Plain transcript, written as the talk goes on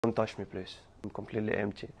Don't touch me, please. I'm completely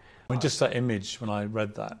empty. I mean, just that image, when I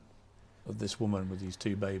read that, of this woman with these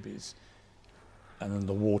two babies, and then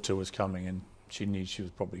the water was coming and she knew she was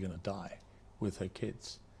probably going to die with her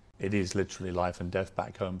kids. It is literally life and death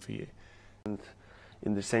back home for you. And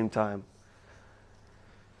in the same time,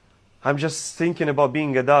 I'm just thinking about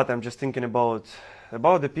being a dad. I'm just thinking about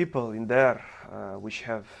the people in there, which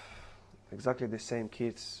have exactly the same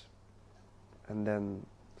kids, and then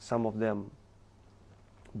some of them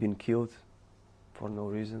been killed for no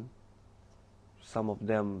reason. Some of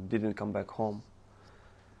them didn't come back home.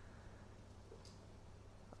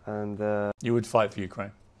 And you would fight for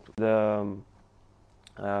Ukraine? How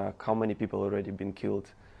many people already been killed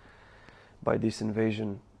by this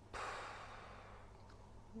invasion?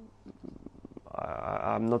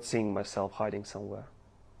 I'm not seeing myself hiding somewhere.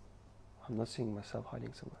 I'm not seeing myself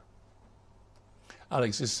hiding somewhere.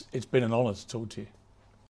 Alex, it's been an honor to talk to you.